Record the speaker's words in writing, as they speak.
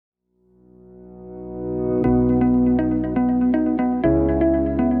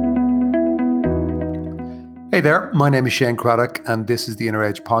Hey there, my name is Shane Craddock, and this is the Inner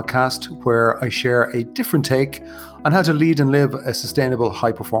Edge podcast, where I share a different take on how to lead and live a sustainable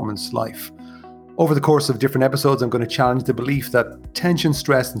high-performance life. Over the course of different episodes, I'm going to challenge the belief that tension,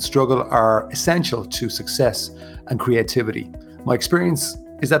 stress, and struggle are essential to success and creativity. My experience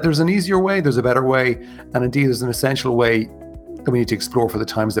is that there's an easier way, there's a better way, and indeed there's an essential way that we need to explore for the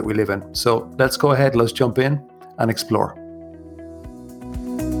times that we live in. So let's go ahead, let's jump in and explore.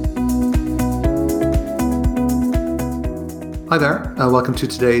 Hi there, welcome to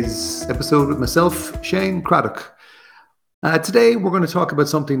today's episode with myself, Shane Craddock. Today we're going to talk about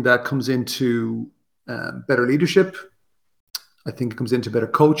something that comes into better leadership. I think it comes into better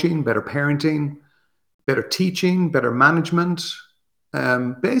coaching, better parenting, better teaching, better management.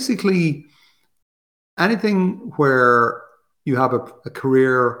 Basically, anything where you have a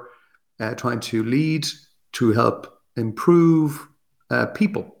career trying to lead, to help improve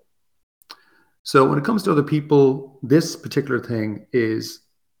people. So when it comes to other people, this particular thing is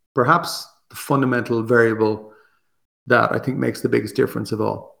perhaps the fundamental variable that I think makes the biggest difference of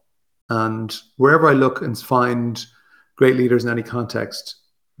all. And wherever I look and find great leaders in any context,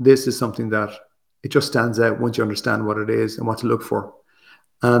 this is something that it just stands out once you understand what it is and what to look for.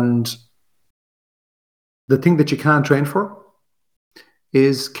 And the thing that you can train for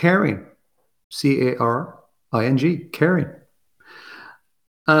is caring, C-A-R-I-N-G, caring.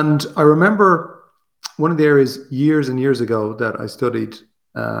 And I remember one of the areas years and years ago that I studied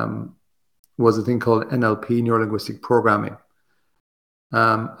was a thing called NLP, Neuro-Linguistic Programming.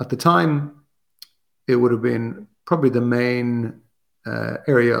 At the time, it would have been probably the main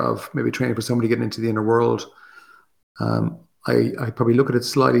area of maybe training for somebody getting into the inner world. I probably look at it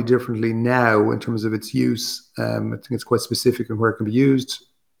slightly differently now in terms of its use. I think it's quite specific in where it can be used,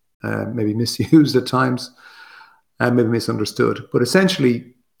 maybe misused at times, and maybe misunderstood. But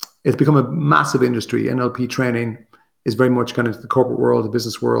essentially, it's become a massive industry. NLP training is very much kind of the corporate world, the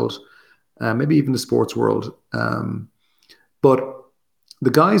business world, maybe even the sports world. But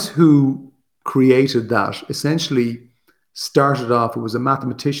the guys who created that essentially started off, it was a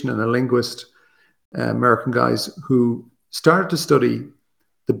mathematician and a linguist, American guys who started to study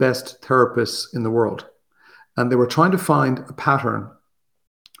the best therapists in the world. And they were trying to find a pattern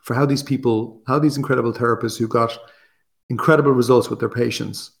for how these incredible therapists who got incredible results with their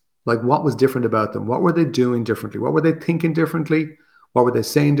patients, like what was different about them? What were they doing differently? What were they thinking differently? What were they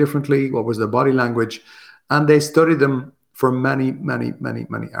saying differently? What was their body language? And they studied them for many, many, many,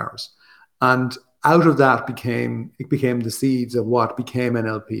 many hours. And out of that became the seeds of what became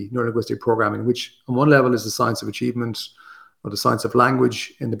NLP, Neuro-Linguistic Programming, which on one level is the science of achievement or the science of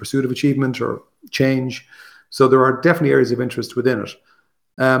language in the pursuit of achievement or change. So there are definitely areas of interest within it.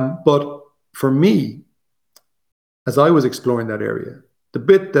 But for me, as I was exploring that area, the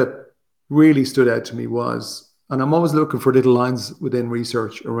bit that really stood out to me was, and I'm always looking for little lines within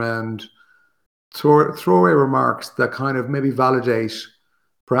research around throwaway remarks that kind of maybe validate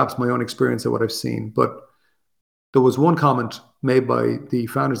perhaps my own experience of what I've seen. But there was one comment made by the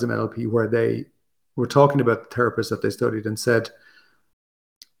founders of NLP where they were talking about the therapists that they studied and said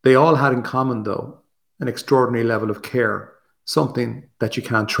they all had in common, though, an extraordinary level of care, something that you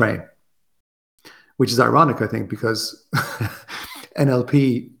can't train. Which is ironic, I think, because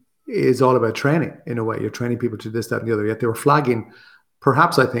NLP is all about training in a way. You're training people to this, that, and the other. Yet they were flagging,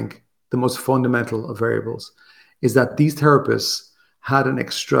 perhaps I think, the most fundamental of variables is that these therapists had an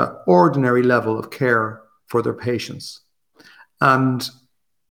extraordinary level of care for their patients. And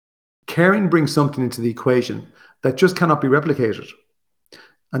caring brings something into the equation that just cannot be replicated.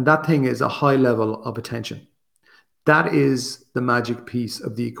 And that thing is a high level of attention. That is the magic piece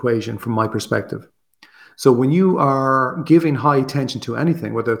of the equation from my perspective. So when you are giving high attention to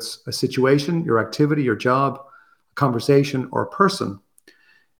anything, whether it's a situation, your activity, your job, a conversation, or a person,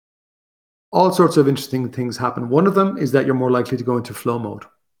 all sorts of interesting things happen. One of them is that you're more likely to go into flow mode.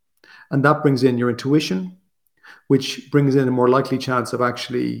 And that brings in your intuition, which brings in a more likely chance of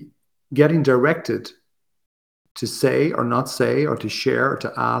actually getting directed to say or not say, or to share, or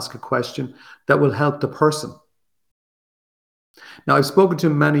to ask a question that will help the person. Now, I've spoken to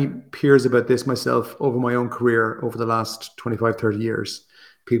many peers about this myself over my own career over the last 25, 30 years.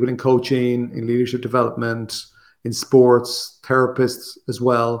 People in coaching, in leadership development, in sports, therapists as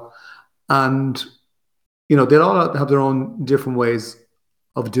well. And, you know, they all have their own different ways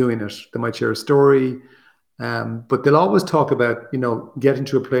of doing it. They might share a story, but they'll always talk about, you know, getting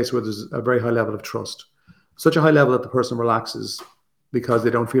to a place where there's a very high level of trust. Such a high level that the person relaxes because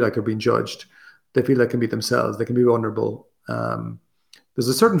they don't feel like they're being judged. They feel they can be themselves. They can be vulnerable. There's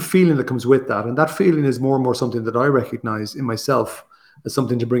a certain feeling that comes with that. And that feeling is more and more something that I recognize in myself as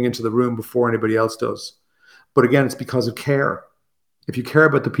something to bring into the room before anybody else does. But again, it's because of care. If you care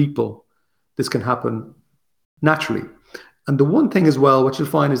about the people, this can happen naturally. And the one thing as well, what you'll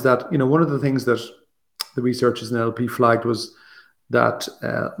find is that, one of the things that the researchers in NLP flagged was that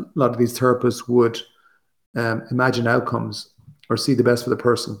a lot of these therapists would imagine outcomes or see the best for the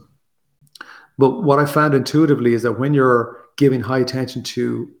person. But what I found intuitively is that when you're giving high attention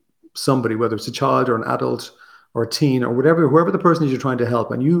to somebody, whether it's a child or an adult or a teen or whoever the person is you're trying to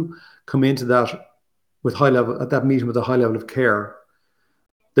help, and you come into that with at that meeting with a high level of care,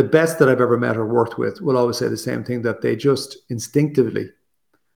 the best that I've ever met or worked with will always say the same thing, that they just instinctively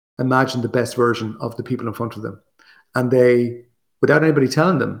imagine the best version of the people in front of them. And they, without anybody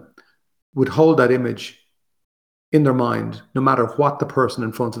telling them, would hold that image in their mind, no matter what the person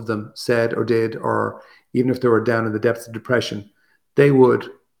in front of them said or did, or even if they were down in the depths of depression, they would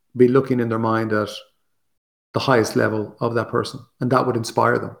be looking in their mind at the highest level of that person, and that would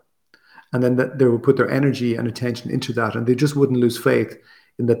inspire them. And then they would put their energy and attention into that, and they just wouldn't lose faith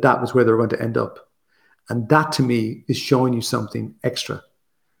in that was where they were going to end up. And that, to me, is showing you something extra.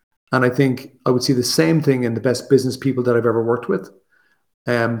 And I think I would see the same thing in the best business people that I've ever worked with.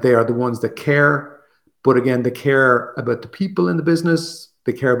 They are the ones that care, but again, they care about the people in the business,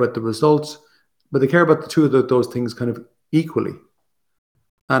 they care about the results, but they care about the two of those things kind of equally.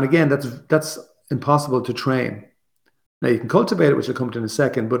 And again, that's impossible to train. Now, you can cultivate it, which I'll come to in a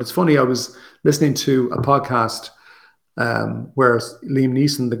second, but it's funny, I was listening to a podcast where Liam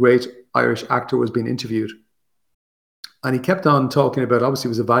Neeson, the great Irish actor, was being interviewed. And he kept on talking about, obviously it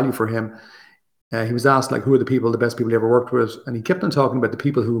was a value for him. He was asked, like, who are the best people he ever worked with? And he kept on talking about the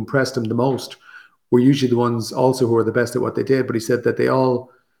people who impressed him the most were usually the ones also who were the best at what they did. But he said that they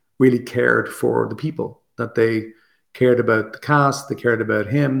all really cared for the people, that they cared about the cast, they cared about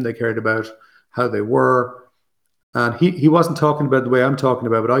him, they cared about how they were. And he wasn't talking about the way I'm talking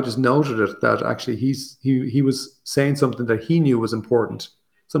about, but I just noted it, that actually he was saying something that he knew was important.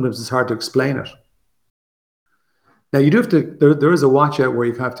 Sometimes it's hard to explain it. Now, you do have to, there is a watch out where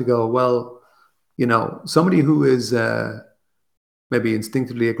you have to go, well, somebody who is maybe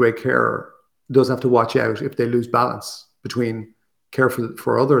instinctively a great carer does have to watch out if they lose balance between care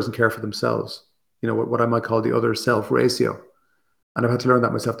for others and care for themselves. What I might call the other self ratio. And I've had to learn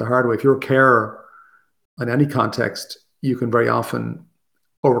that myself the hard way. If you're a carer in any context, you can very often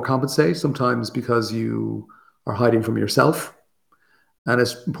overcompensate, sometimes because you are hiding from yourself. And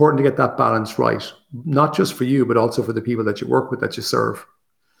it's important to get that balance right, not just for you, but also for the people that you work with, that you serve.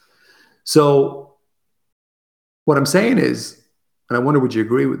 So what I'm saying is, and I wonder, would you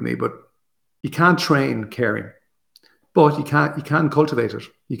agree with me, but you can't train caring, but you can cultivate it.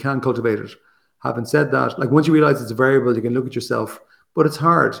 You can cultivate it. Having said that, like, once you realize it's a variable, you can look at yourself, but it's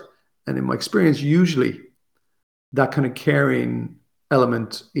hard. And in my experience, usually that kind of caring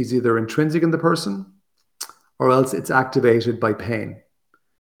element is either intrinsic in the person, or else it's activated by pain,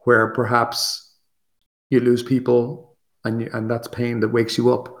 where perhaps you lose people and that's pain that wakes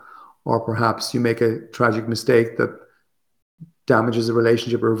you up, or perhaps you make a tragic mistake that damages a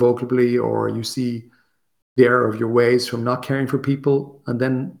relationship irrevocably, or you see the error of your ways from not caring for people, and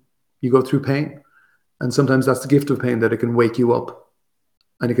then you go through pain. And sometimes that's the gift of pain, that it can wake you up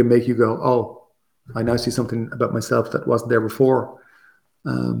and it can make you go, oh, I now see something about myself that wasn't there before.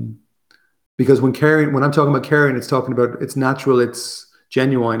 Because when I'm talking about caring, it's natural, it's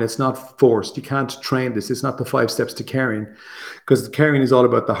genuine, it's not forced. You can't train this. It's not the 5 steps to caring, because caring is all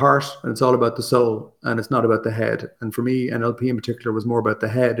about the heart and it's all about the soul, and it's not about the head. And for me, NLP in particular was more about the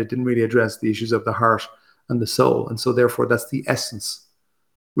head. It didn't really address the issues of the heart and the soul. And so therefore, that's the essence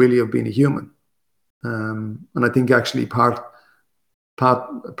really of being a human. And I think actually part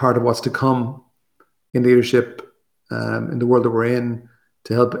of what's to come in leadership, in the world that we're in,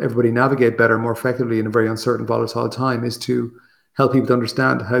 to help everybody navigate better, more effectively in a very uncertain, volatile time, is to help people to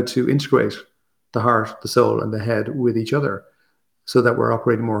understand how to integrate the heart, the soul, and the head with each other, so that we're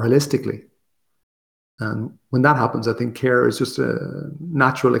operating more holistically. And when that happens, I think care is just a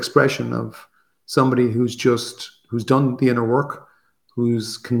natural expression of somebody who's done the inner work,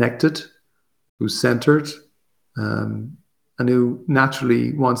 who's connected, who's centered, and who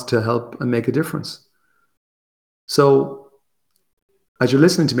naturally wants to help and make a difference. So as you're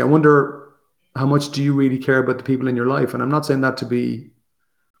listening to me, I wonder, how much do you really care about the people in your life? And I'm not saying that to be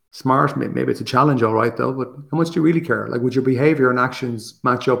smart. Maybe it's a challenge, all right, though. But how much do you really care? Like, would your behavior and actions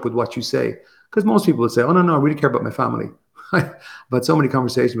match up with what you say? Because most people would say, oh, no, I really care about my family. I've had so many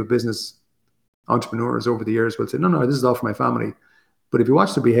conversations with business entrepreneurs over the years who will say, no, this is all for my family. But if you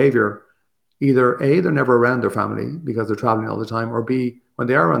watch the behavior, either A, they're never around their family because they're traveling all the time, or B, when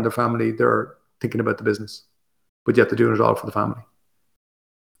they are around their family, they're thinking about the business, but yet they're doing it all for the family.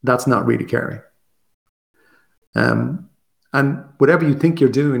 That's not really caring. Um, and whatever you think you're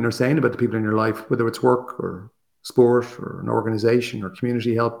doing or saying about the people in your life, whether it's work or sport or an organization or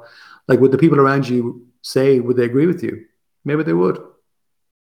community help, like would the people around you say, would they agree with you? Maybe they would.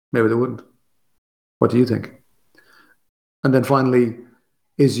 Maybe they wouldn't. What do you think? And then finally,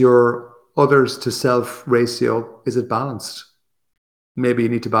 is your others to self ratio, is it balanced? Maybe you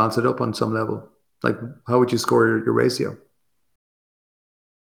need to balance it up on some level. Like, how would you score your ratio?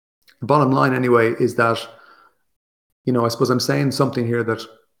 The bottom line, anyway, is that, I suppose I'm saying something here that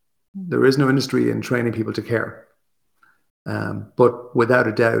there is no industry in training people to care. But without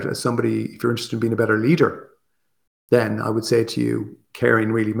a doubt, as somebody, if you're interested in being a better leader, then I would say to you,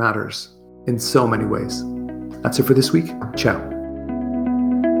 caring really matters in so many ways. That's it for this week. Ciao.